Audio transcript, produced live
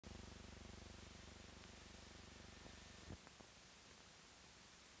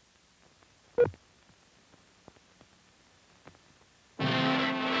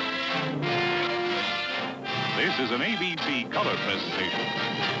This is an ABC color presentation.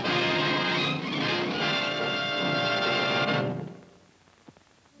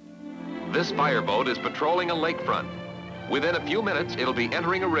 This fireboat is patrolling a lakefront. Within a few minutes, it'll be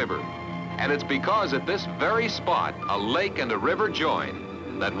entering a river. And it's because at this very spot, a lake and a river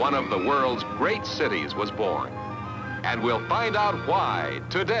join, that one of the world's great cities was born. And we'll find out why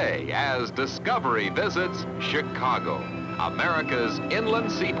today as Discovery visits Chicago, America's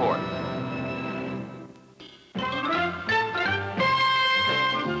inland seaport.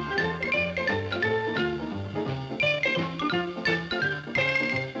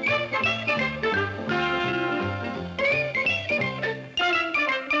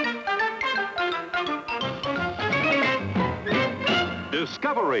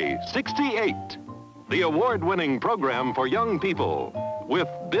 Discovery 68, the award-winning program for young people, with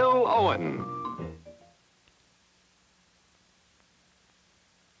Bill Owen.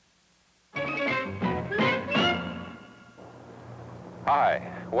 Hi,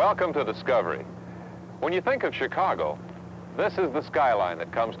 welcome to Discovery. When you think of Chicago, this is the skyline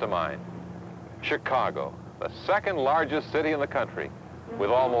that comes to mind. Chicago, the second largest city in the country, with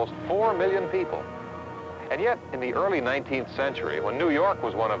almost 4 million people. And yet, in the early 19th century, when New York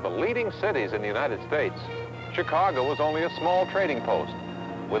was one of the leading cities in the United States, Chicago was only a small trading post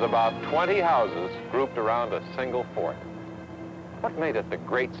with about 20 houses grouped around a single fort. What made it the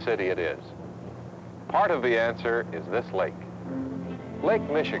great city it is? Part of the answer is this lake. Lake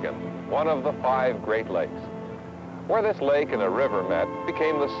Michigan, one of the 5 Great Lakes. Where this lake and a river met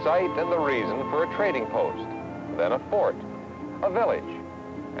became the site and the reason for a trading post, then a fort, a village,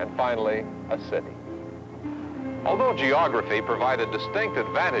 and finally, a city. Although geography provided distinct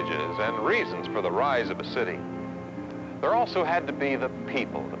advantages and reasons for the rise of a city, there also had to be the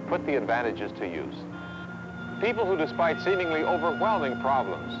people that put the advantages to use. People who, despite seemingly overwhelming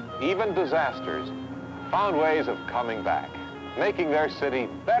problems, even disasters, found ways of coming back, making their city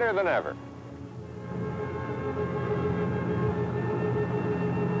better than ever.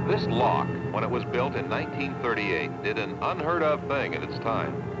 This lock, when it was built in 1938, did an unheard of thing at its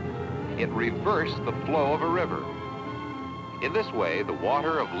time. It reversed the flow of a river. In this way, the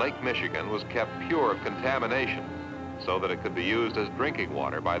water of Lake Michigan was kept pure of contamination so that it could be used as drinking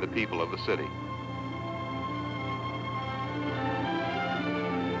water by the people of the city.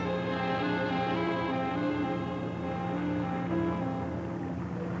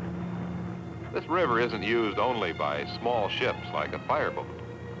 This river isn't used only by small ships like a fireboat.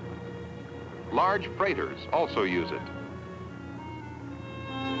 Large freighters also use it.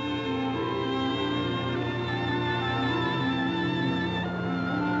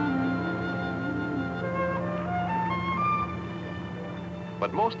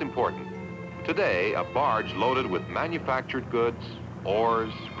 But most important, today a barge loaded with manufactured goods,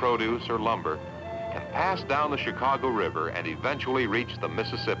 ores, produce, or lumber can pass down the Chicago River and eventually reach the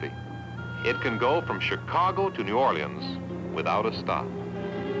Mississippi. It can go from Chicago to New Orleans without a stop.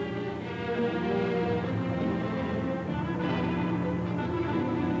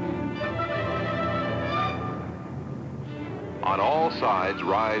 On all sides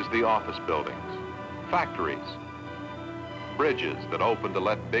rise the office buildings, factories, bridges that open to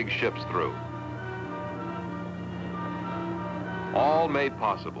let big ships through. All made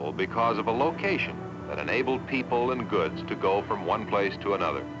possible because of a location that enabled people and goods to go from one place to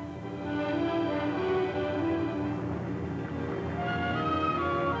another.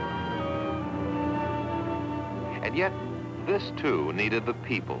 And yet, this too needed the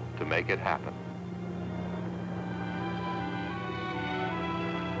people to make it happen.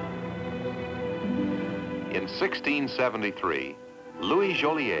 In 1673, Louis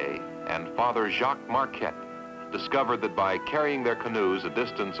Joliet and Father Jacques Marquette discovered that by carrying their canoes a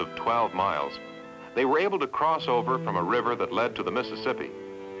distance of 12 miles, they were able to cross over from a river that led to the Mississippi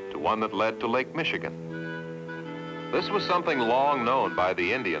to one that led to Lake Michigan. This was something long known by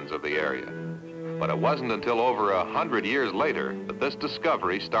the Indians of the area, but it wasn't until over 100 years later that this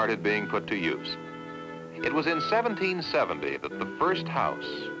discovery started being put to use. It was in 1770 that the first house,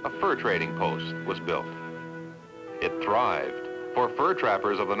 a fur trading post, was built. It thrived, for fur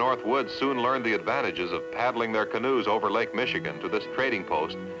trappers of the North Woods soon learned the advantages of paddling their canoes over Lake Michigan to this trading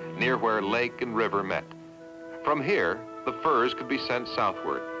post near where lake and river met. From here, the furs could be sent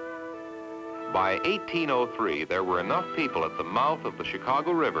southward. By 1803, there were enough people at the mouth of the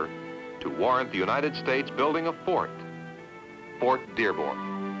Chicago River to warrant the United States building a fort, Fort Dearborn.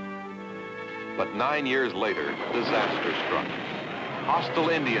 But 9 years later, disaster struck. Hostile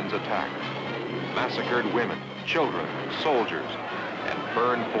Indians attacked, massacred women, children, soldiers, and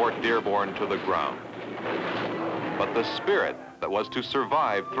burned Fort Dearborn to the ground. But the spirit that was to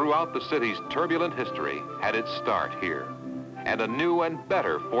survive throughout the city's turbulent history had its start here, and a new and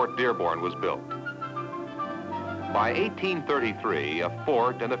better Fort Dearborn was built. By 1833, a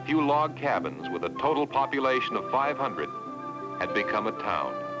fort and a few log cabins with a total population of 500 had become a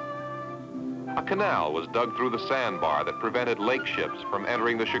town. A canal was dug through the sandbar that prevented lake ships from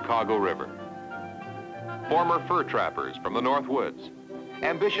entering the Chicago River. Former fur trappers from the North Woods,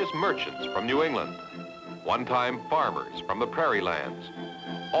 ambitious merchants from New England, one-time farmers from the prairie lands,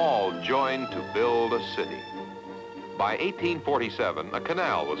 all joined to build a city. By 1847, a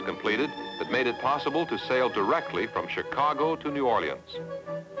canal was completed that made it possible to sail directly from Chicago to New Orleans.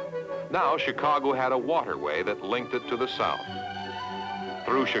 Now, Chicago had a waterway that linked it to the south.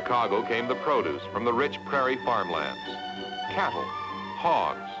 Through Chicago came the produce from the rich prairie farmlands, cattle,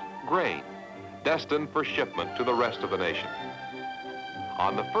 hogs, grain, destined for shipment to the rest of the nation.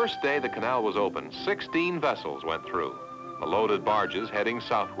 On the first day the canal was open, 16 vessels went through, the loaded barges heading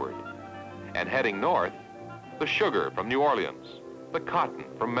southward. And heading north, the sugar from New Orleans, the cotton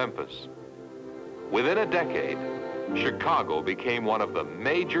from Memphis. Within a decade, Chicago became one of the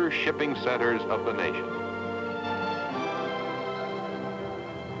major shipping centers of the nation.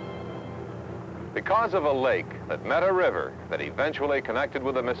 Because of a lake that met a river that eventually connected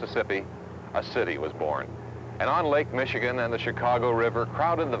with the Mississippi, a city was born. And on Lake Michigan and the Chicago River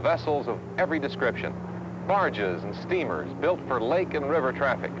crowded the vessels of every description, barges and steamers built for lake and river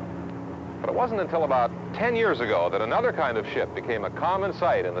traffic. But it wasn't until about 10 years ago that another kind of ship became a common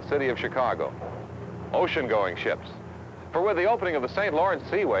sight in the city of Chicago, ocean-going ships. For with the opening of the St. Lawrence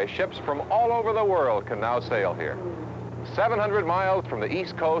Seaway, ships from all over the world can now sail here. 700 miles from the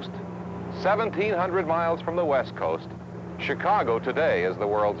East Coast, 1,700 miles from the West Coast, Chicago today is the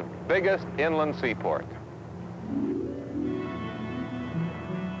world's biggest inland seaport.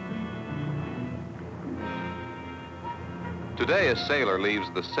 Today, a sailor leaves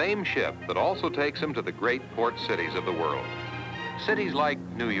the same ship that also takes him to the great port cities of the world. Cities like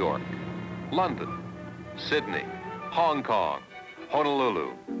New York, London, Sydney, Hong Kong,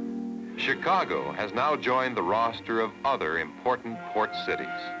 Honolulu. Chicago has now joined the roster of other important port cities.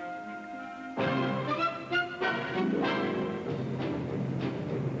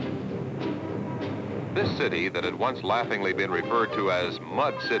 This city that had once laughingly been referred to as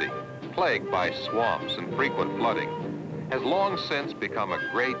Mud City, plagued by swamps and frequent flooding, has long since become a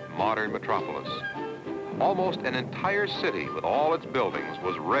great modern metropolis. Almost an entire city with all its buildings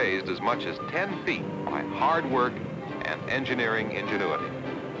was raised as much as 10 feet by hard work and engineering ingenuity.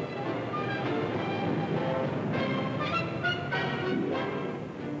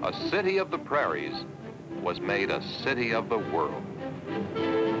 A city of the prairies was made a city of the world.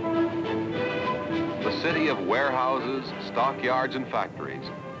 The city of warehouses, stockyards, and factories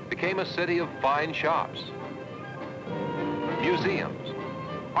became a city of fine shops, museums,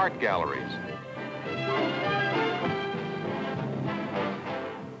 art galleries,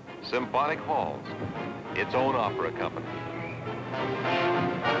 symphonic halls, its own opera company.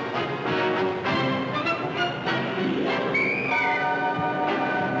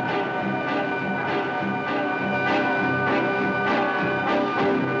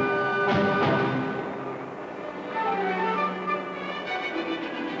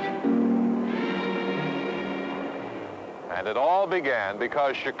 And it all began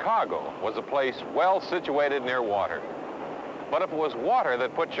because Chicago was a place well situated near water. But if it was water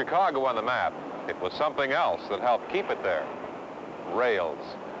that put Chicago on the map, it was something else that helped keep it there: rails.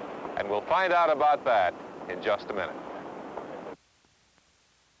 And we'll find out about that in just a minute.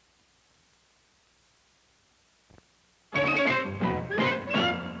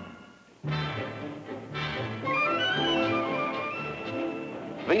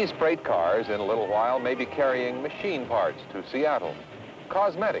 These freight cars in a little while may be carrying machine parts to Seattle,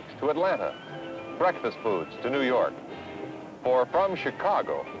 cosmetics to Atlanta, breakfast foods to New York. For from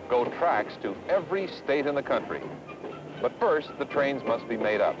Chicago go tracks to every state in the country. But first, the trains must be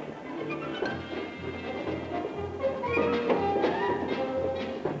made up.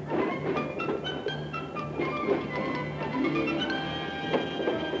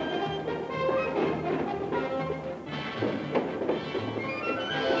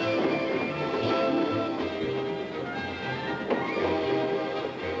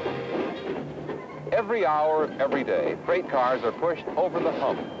 Every hour of every day, freight cars are pushed over the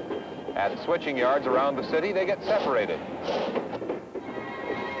hump. At switching yards around the city, they get separated.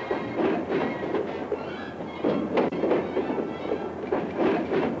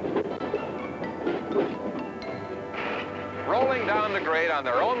 Rolling down the grade on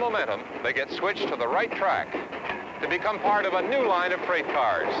their own momentum, they get switched to the right track to become part of a new line of freight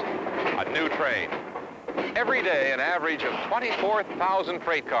cars, a new train. Every day, an average of 24,000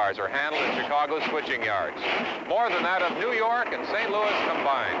 freight cars are handled at Chicago's switching yards, more than that of New York and St. Louis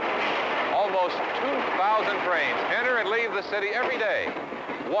combined. Almost 2,000 trains enter and leave the city every day,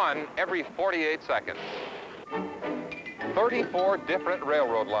 one every 48 seconds. 34 different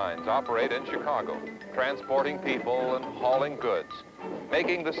railroad lines operate in Chicago, transporting people and hauling goods,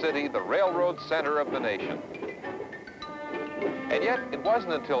 making the city the railroad center of the nation. And yet, it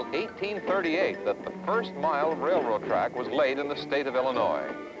wasn't until 1838 that the first mile of railroad track was laid in the state of Illinois.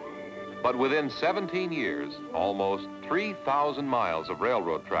 But within 17 years, almost 3,000 miles of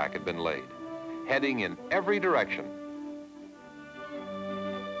railroad track had been laid, heading in every direction.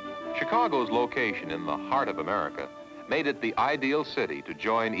 Chicago's location in the heart of America made it the ideal city to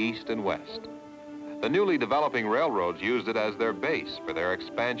join East and West. The newly developing railroads used it as their base for their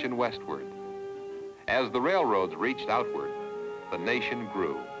expansion westward. As the railroads reached outward, the nation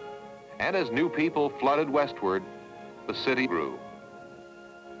grew. And as new people flooded westward, the city grew.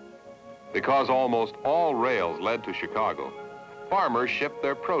 Because almost all rails led to Chicago, farmers shipped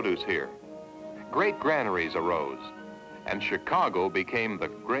their produce here. Great granaries arose, and Chicago became the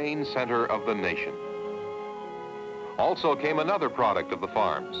grain center of the nation. Also came another product of the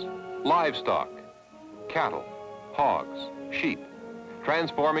farms, livestock, cattle, hogs, sheep,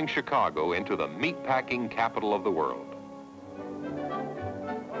 transforming Chicago into the meat-packing capital of the world.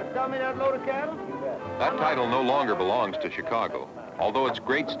 Sell me that load of cattle? That title no longer belongs to Chicago, although its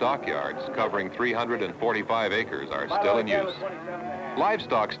great stockyards covering 345 acres are still in use.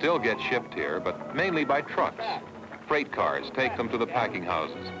 Livestock still get shipped here, but mainly by trucks. Freight cars take them to the packing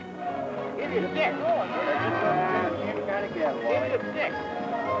houses. It is sick. It is sick.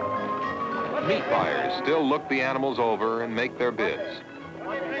 Meat buyers still look the animals over and make their bids.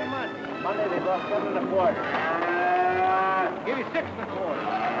 Monday they brought 7 1/4. Give you 6 1/4.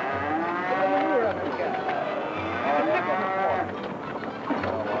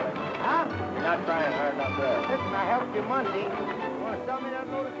 Huh? You're not trying hard enough there. Listen, I helped you Monday. You want to sell me that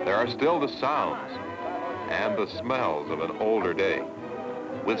load of cattle? There are still the sounds and the smells of an older day,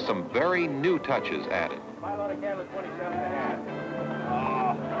 with some very new touches added. My load of cattle is 27 1/2.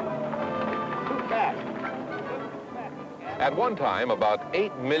 Too fast. At one time, about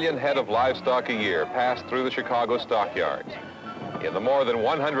 8 million head of livestock a year passed through the Chicago stockyards. In the more than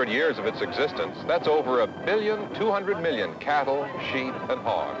 100 years of its existence, that's over 1,200,000,000 cattle, sheep, and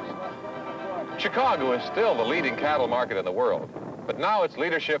hogs. Chicago is still the leading cattle market in the world, but now its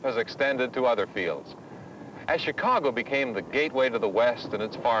leadership has extended to other fields. As Chicago became the gateway to the West and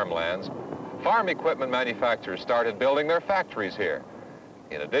its farmlands, farm equipment manufacturers started building their factories here.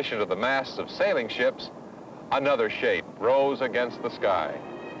 In addition to the masts of sailing ships, another shape rose against the sky.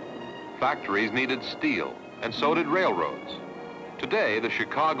 Factories needed steel, and so did railroads. Today, the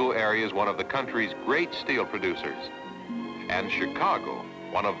Chicago area is one of the country's great steel producers, and Chicago,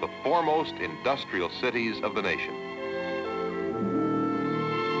 one of the foremost industrial cities of the nation.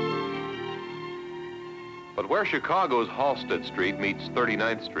 But where Chicago's Halsted Street meets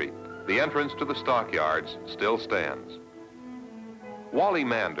 39th Street, the entrance to the stockyards still stands. Wally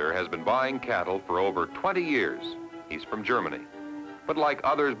Mander has been buying cattle for over 20 years. He's from Germany. But like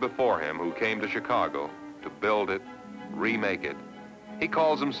others before him who came to Chicago to build it, remake it, he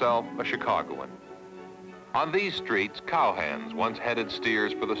calls himself a Chicagoan. On these streets, cowhands once headed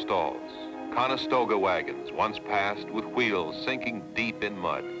steers for the stalls. Conestoga wagons once passed with wheels sinking deep in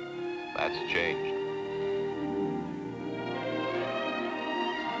mud. That's changed.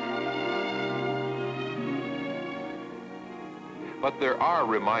 But there are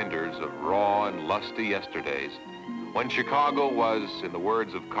reminders of raw and lusty yesterdays when Chicago was, in the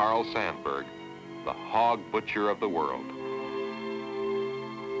words of Carl Sandburg, the hog butcher of the world.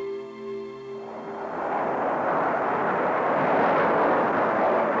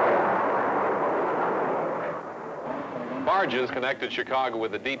 Barges connected Chicago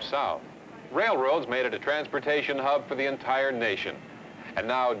with the Deep South. Railroads made it a transportation hub for the entire nation. And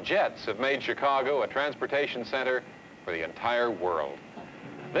now jets have made Chicago a transportation center for the entire world.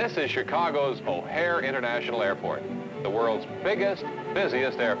 This is Chicago's O'Hare International Airport, the world's biggest,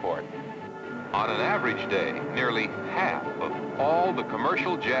 busiest airport. On an average day, nearly half of all the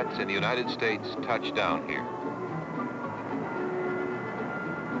commercial jets in the United States touch down here.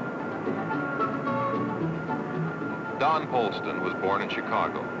 Don Polston was born in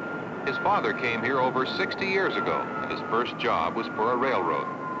Chicago. His father came here over 60 years ago, and his first job was for a railroad.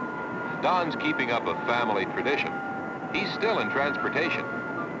 Don's keeping up a family tradition. He's still in transportation,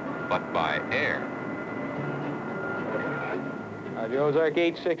 but by air. Ozark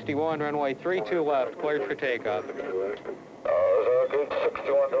 861, runway 32 left, cleared for takeoff. Ozark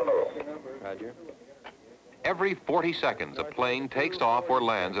 861, don't know. Roger. Every 40 seconds, a plane takes off or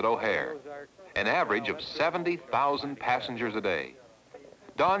lands at O'Hare, an average of 70,000 passengers a day.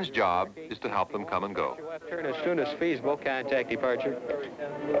 Don's job is to help them come and go. Left turn as soon as feasible, contact departure.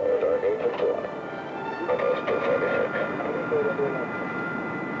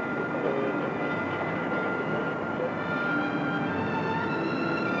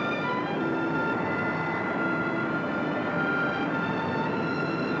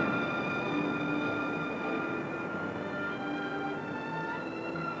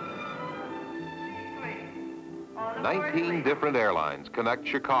 Right. 19 different airlines connect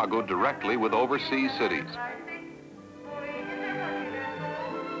Chicago directly with overseas cities.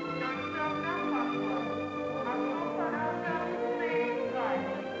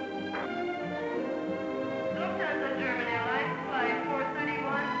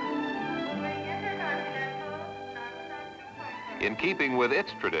 In keeping with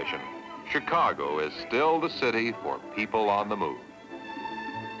its tradition, Chicago is still the city for people on the move.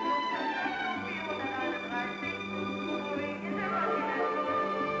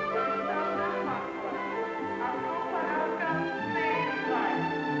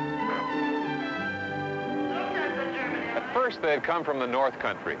 At first, they had come from the North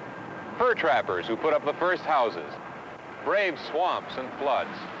Country. Fur trappers who put up the first houses, braved swamps and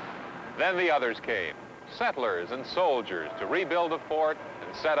floods. Then the others came, settlers and soldiers, to rebuild the fort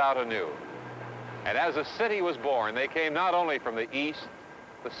and set out anew. And as a city was born, they came not only from the east,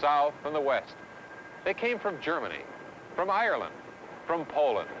 the south, and the west. They came from Germany, from Ireland, from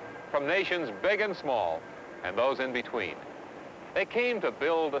Poland, from nations big and small, and those in between. They came to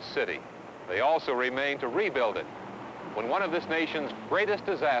build a city. They also remained to rebuild it when one of this nation's greatest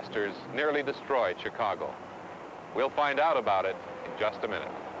disasters nearly destroyed Chicago. We'll find out about it in just a minute.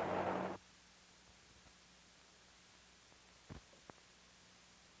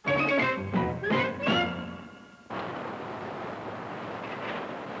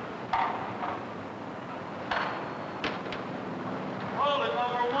 Hold it,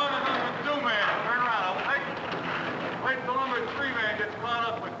 number one and number two man. Turn around. Wait till number three man gets caught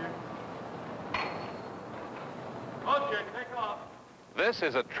up with you. Okay, take off. This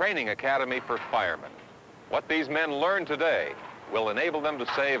is a training academy for firemen. What these men learn today will enable them to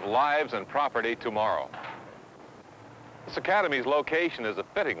save lives and property tomorrow. This academy's location is a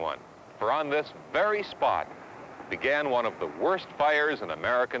fitting one, for on this very spot began one of the worst fires in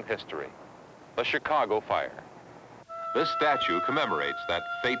American history, the Chicago fire. This statue commemorates that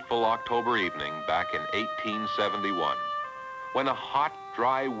fateful October evening back in 1871, when a hot,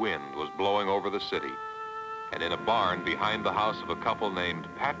 dry wind was blowing over the city, and in a barn behind the house of a couple named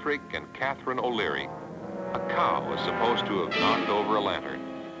Patrick and Catherine O'Leary, a cow was supposed to have knocked over a lantern.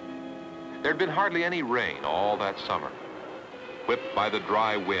 There'd been hardly any rain all that summer. Whipped by the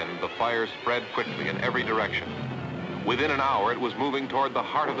dry wind, the fire spread quickly in every direction. Within an hour, it was moving toward the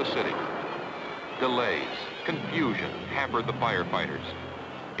heart of the city. Delays, confusion hampered the firefighters.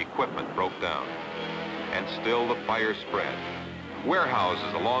 Equipment broke down. And still the fire spread.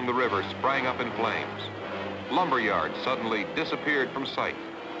 Warehouses along the river sprang up in flames. Lumber yards suddenly disappeared from sight.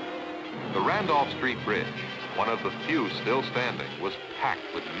 The Randolph Street Bridge, one of the few still standing, was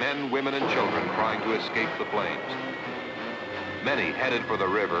packed with men, women, and children trying to escape the flames. Many headed for the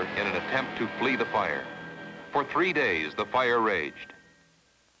river in an attempt to flee the fire. For 3 days, the fire raged.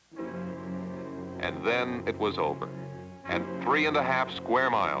 And then it was over, and 3.5 square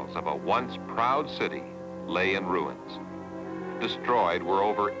miles of a once proud city lay in ruins. Destroyed were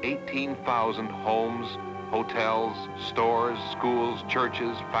over 18,000 homes, hotels, stores, schools,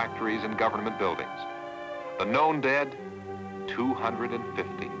 churches, factories, and government buildings. The known dead,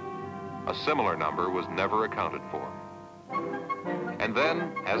 250. A similar number was never accounted for. And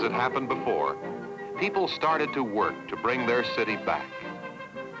then, as it happened before, people started to work to bring their city back.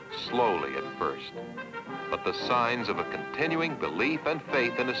 Slowly at first, but the signs of a continuing belief and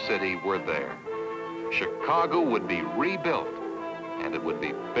faith in a city were there. Chicago would be rebuilt, and it would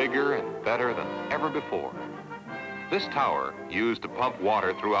be bigger and better than ever before. This tower, used to pump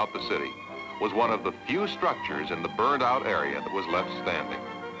water throughout the city, was one of the few structures in the burned-out area that was left standing.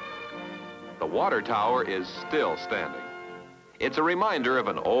 The water tower is still standing. It's a reminder of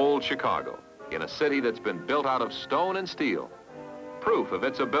an old Chicago in a city that's been built out of stone and steel, proof of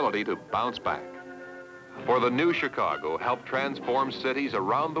its ability to bounce back. For the new Chicago helped transform cities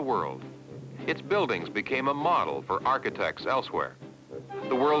around the world. Its buildings became a model for architects elsewhere.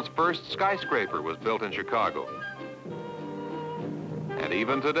 The world's first skyscraper was built in Chicago. And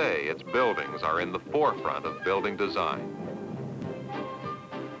even today, its buildings are in the forefront of building design.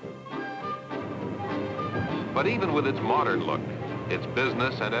 But even with its modern look, its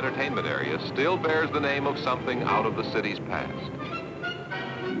business and entertainment area still bears the name of something out of the city's past.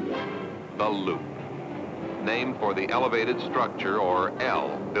 The Loop, named for the elevated structure, or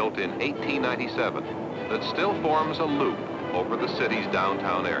L, built in 1897, that still forms a loop over the city's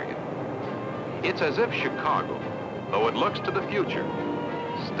downtown area. It's as if Chicago, though it looks to the future,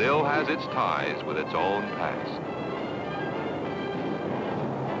 still has its ties with its own past.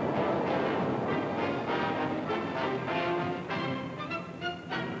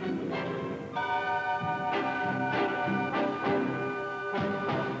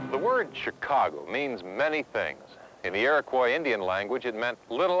 The word Chicago means many things. In the Iroquois Indian language, it meant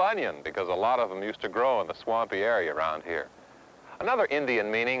little onion because a lot of them used to grow in the swampy area around here. Another Indian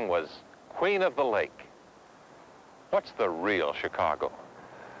meaning was Queen of the Lake. What's the real Chicago?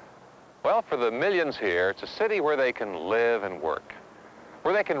 Well, for the millions here, it's a city where they can live and work,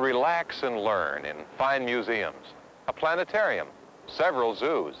 where they can relax and learn in fine museums, a planetarium, several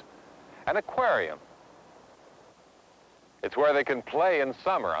zoos, an aquarium. It's where they can play in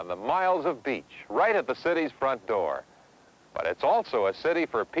summer on the miles of beach, right at the city's front door. But it's also a city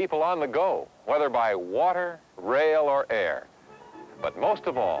for people on the go, whether by water, rail, or air. But most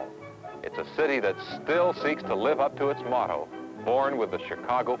of all, it's a city that still seeks to live up to its motto, born with the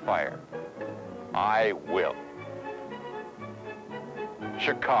Chicago fire. I will.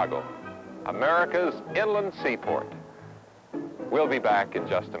 Chicago, America's inland seaport. We'll be back in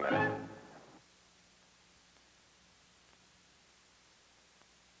just a minute.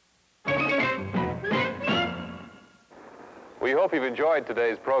 We hope you've enjoyed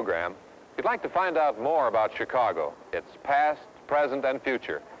today's program. If you'd like to find out more about Chicago, its past, present, and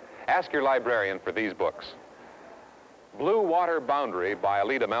future, ask your librarian for these books. Blue Water Boundary by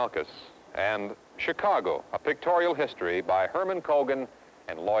Alida Malkus, and Chicago, A Pictorial History by Herman Kogan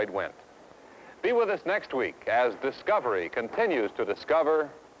and Lloyd Wendt. Be with us next week as Discovery continues to discover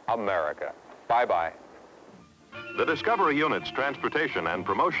America. Bye-bye. The Discovery Unit's transportation and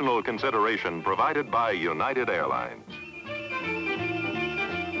promotional consideration provided by United Airlines.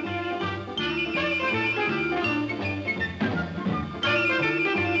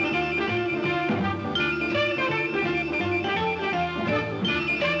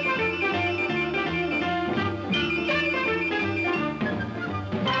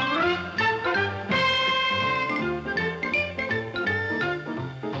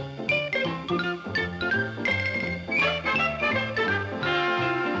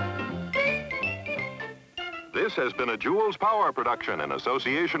 This has been a Jules Power production in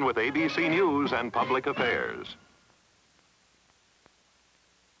association with ABC News and Public Affairs.